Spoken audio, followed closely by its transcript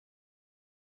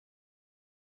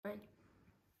All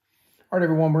right,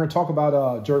 everyone, we're going to talk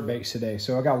about jerk baits today.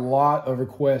 So I got a lot of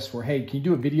requests for, hey, can you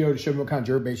do a video to show me what kind of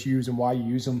jerk baits you use and why you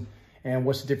use them and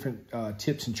what's the different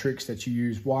tips and tricks that you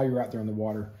use while you're out there in the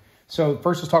water. So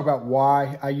first, let's talk about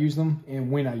why I use them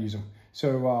and when I use them.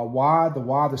 So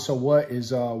the so what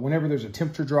is whenever there's a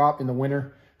temperature drop in the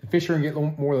winter, the fish are going to get a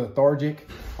little more lethargic.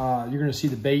 You're going to see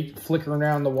the bait flicker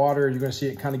around in the water. You're going to see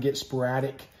it kind of get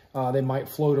sporadic. They might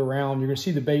float around. You're going to see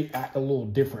the bait act a little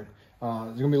different. They're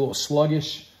going to be a little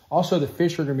sluggish. Also, the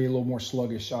fish are going to be a little more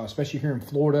sluggish, especially here in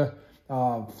Florida.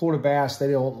 Florida bass,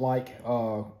 they don't like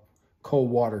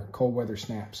cold weather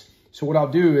snaps. So what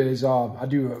I'll do is I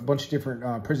do a bunch of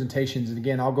different presentations. And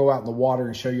again, I'll go out in the water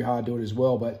and show you how I do it as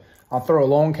well. But I'll throw a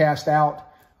long cast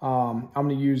out. I'm going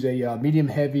to use a medium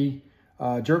heavy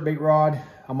jerkbait rod.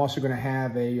 I'm also going to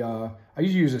have I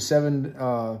usually use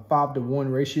a 5 to 1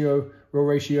 ratio, row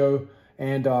ratio.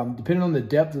 And depending on the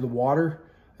depth of the water,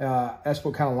 that's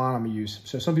what kind of line I'm gonna use.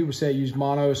 So some people say use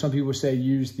mono, some people say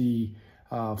use the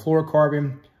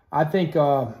fluorocarbon. I think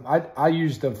I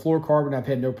use the fluorocarbon. I've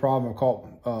had no problem. I've caught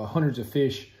hundreds of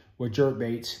fish with jerk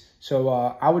baits. So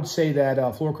I would say that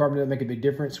fluorocarbon doesn't make a big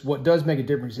difference. What does make a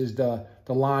difference is the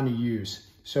line you use.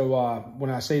 So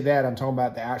when I say that, I'm talking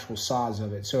about the actual size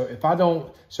of it. So if I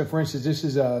don't, so for instance, this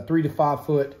is a 3 to 5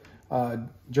 foot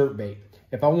jerk bait.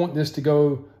 If I want this to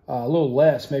go a little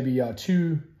less, maybe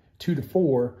 2 to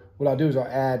 4, what I'll do is I'll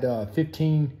add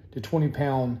 15 to 20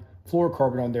 pound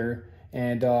fluorocarbon on there,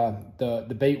 and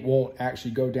the bait won't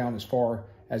actually go down as far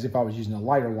as if I was using a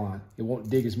lighter line. It won't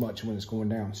dig as much when it's going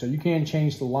down. So you can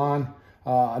change the line.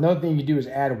 Another thing you do is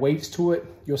add weights to it.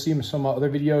 You'll see in some other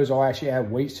videos, I'll actually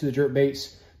add weights to the jerk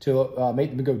baits to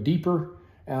make them go deeper.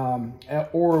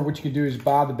 Or what you can do is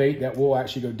buy the bait that will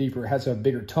actually go deeper. It has a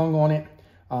bigger tongue on it.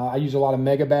 I use a lot of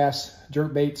mega bass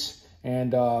jerk baits.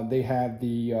 And they have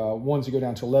the ones that go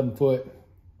down to 11 foot.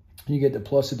 You get the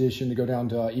plus edition to go down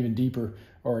to even deeper,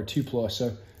 or a 2+.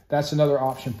 So that's another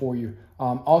option for you.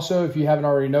 Also, if you haven't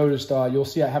already noticed, you'll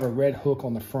see I have a red hook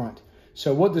on the front.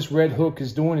 So what this red hook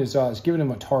is doing is it's giving them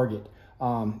a target.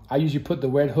 I usually put the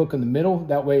red hook in the middle.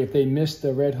 That way, if they miss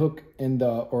the red hook in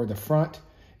the front,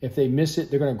 if they miss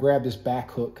it, they're going to grab this back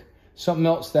hook. Something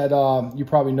else that you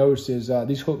probably noticed is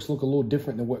these hooks look a little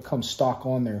different than what comes stock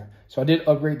on there. So I did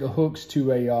upgrade the hooks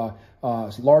to a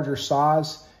larger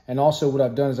size. And also what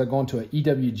I've done is I've gone to an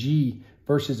EWG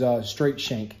versus a straight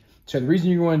shank. So the reason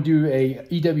you want to do a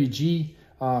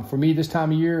EWG for me this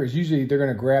time of year is usually they're going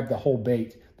to grab the whole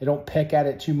bait. They don't peck at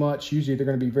it too much. Usually they're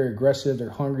going to be very aggressive. They're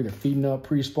hungry. They're feeding up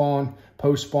pre-spawn,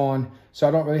 post-spawn. So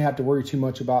I don't really have to worry too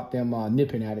much about them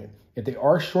nipping at it. If they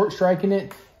are short striking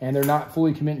it and they're not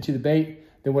fully committing to the bait,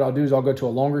 then what I'll do is I'll go to a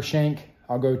longer shank.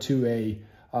 I'll go to a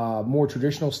more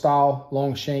traditional style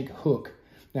long shank hook.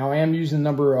 Now I am using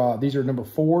these are number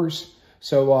 4s.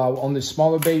 So on the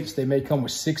smaller baits, they may come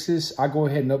with 6s. I go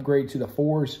ahead and upgrade to the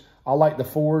 4s. I like the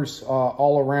 4s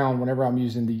all around whenever I'm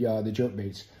using the jerk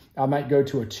baits. I might go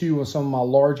to a 2 on some of my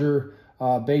larger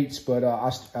baits, but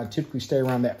I typically stay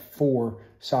around that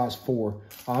size 4.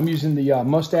 I'm using the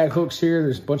Mustad hooks here.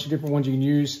 There's a bunch of different ones you can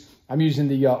use. I'm using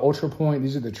the Ultra Point.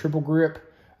 These are the triple grip.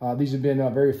 These have been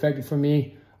very effective for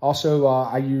me. Also,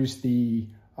 I use the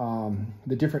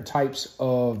different types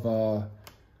of,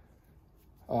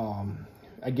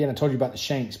 again, I told you about the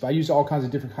shanks, but I use all kinds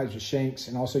of different types of shanks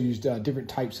and also use different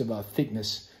types of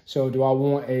thickness. So do I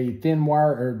want a thin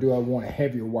wire or do I want a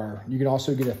heavier wire? You can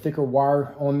also get a thicker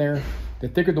wire on there. The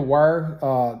thicker the wire,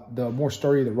 the more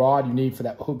sturdy the rod you need for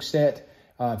that hook set.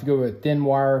 If you go with a thin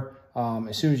wire,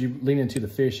 as soon as you lean into the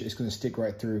fish, it's going to stick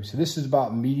right through. So this is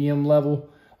about medium level.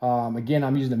 Again,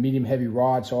 I'm using a medium heavy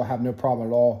rod, so I'll have no problem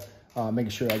at all making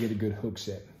sure I get a good hook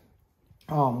set.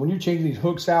 When you're changing these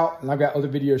hooks out, and I've got other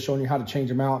videos showing you how to change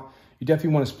them out, you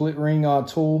definitely want a split ring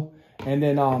tool. And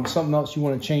then something else you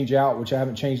want to change out, which I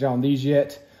haven't changed out on these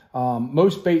yet.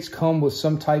 Most baits come with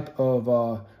some type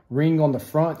of ring on the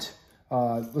front.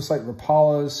 Looks like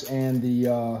Rapalas and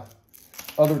the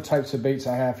other types of baits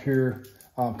I have here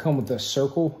come with a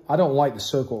circle. I don't like the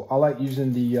circle. I like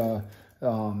using the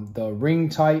ring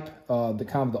type, the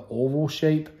kind of the oval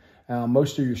shape.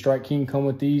 Most of your Strike King come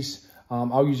with these.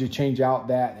 I'll usually change out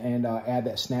that and add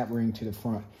that snap ring to the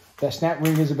front. That snap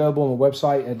ring is available on the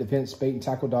website at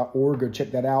defensebaitandtackle.org. Go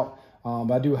check that out.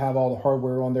 But I do have all the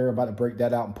hardware on there. I'm about to break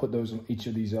that out and put those on each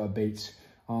of these baits.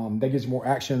 That gives more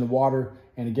action in the water.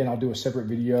 And again, I'll do a separate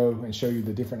video and show you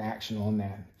the different action on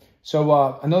that.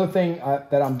 So another thing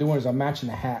that I'm doing is I'm matching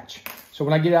the hatch. So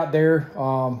when I get out there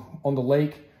on the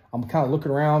lake, I'm kind of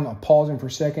looking around, I'm pausing for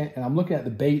a second, and I'm looking at the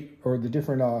bait or the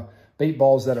different bait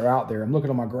balls that are out there. I'm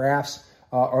looking on my graphs.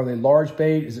 Are they large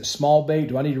bait? Is it small bait?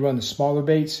 Do I need to run the smaller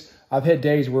baits? I've had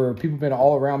days where people have been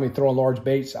all around me throwing large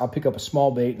baits. I'll pick up a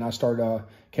small bait and I start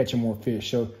catching more fish.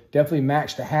 So definitely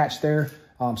match the hatch there.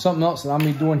 Something else that I'm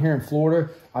gonna be doing here in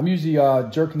Florida, I'm usually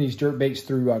jerking these jerk baits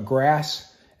through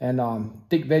grass and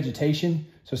thick vegetation.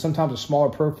 So sometimes a smaller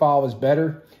profile is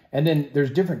better. And then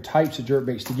there's different types of jerk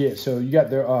baits to get. So you got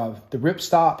the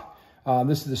ripstop.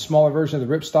 This is the smaller version of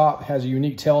the ripstop. Has a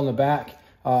unique tail in the back.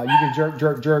 You can jerk,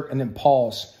 jerk, jerk, and then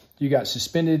pause. You got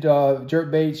suspended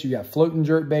jerk baits. You got floating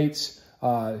jerk baits.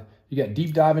 You got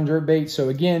deep diving jerk baits. So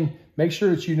again, make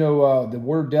sure that you know the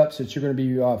water depths that you're going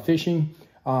to be fishing.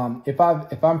 If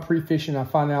I'm pre-fishing, I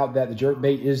find out that the jerk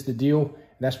bait is the deal,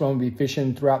 and that's what I'm going to be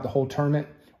fishing throughout the whole tournament.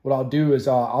 What I'll do is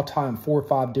I'll tie in 4 or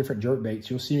 5 different jerk baits.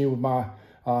 You'll see me with my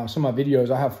some of my videos.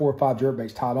 I have 4 or 5 jerk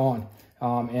baits tied on,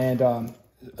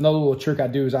 another little trick I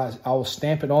do is I will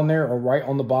stamp it on there or right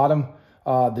on the bottom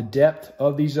the depth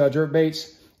of these jerk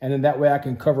baits, and then that way I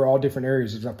can cover all different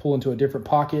areas. As I pull into a different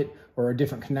pocket or a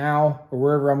different canal or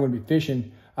wherever I'm going to be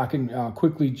fishing, I can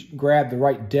quickly grab the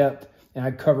right depth and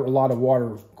I cover a lot of water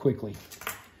quickly.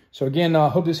 So again,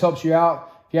 hope this helps you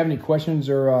out. If you have any questions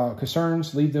or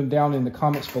concerns, leave them down in the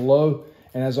comments below.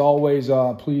 And as always,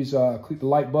 please click the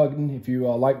like button if you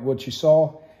like what you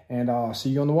saw, and see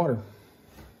you on the water.